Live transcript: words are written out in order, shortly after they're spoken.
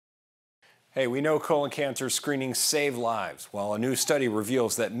Hey, we know colon cancer screenings save lives. Well, a new study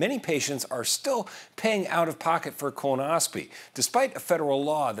reveals that many patients are still paying out of pocket for colonoscopy, despite a federal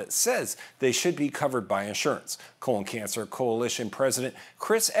law that says they should be covered by insurance. Colon Cancer Coalition President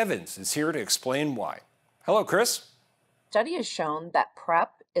Chris Evans is here to explain why. Hello, Chris. Study has shown that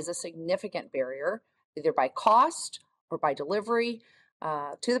PrEP is a significant barrier, either by cost or by delivery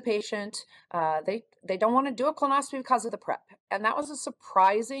to the patient. They don't want to do a colonoscopy because of the PrEP, and that was a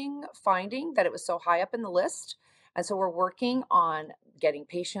surprising finding that it was so high up in the list. And so we're working on getting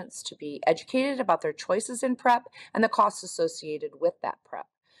patients to be educated about their choices in PrEP and the costs associated with that PrEP.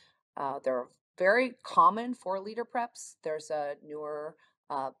 There are very common 4-liter preps. There's a newer,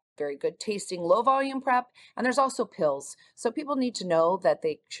 very good tasting low volume prep, and there's also pills. So people need to know that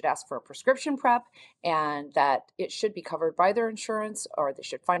they should ask for a prescription prep and that it should be covered by their insurance, or they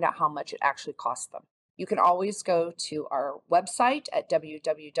should find out how much it actually costs them. You can always go to our website at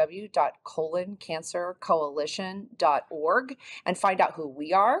www.coloncancercoalition.org and find out who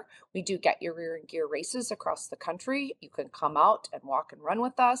we are. We do Get Your Rear and Gear races across the country. You can come out and walk and run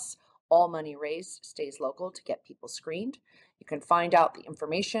with us. All money raised stays local to get people screened. You can find out the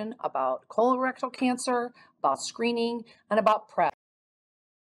information about colorectal cancer, about screening, and about PrEP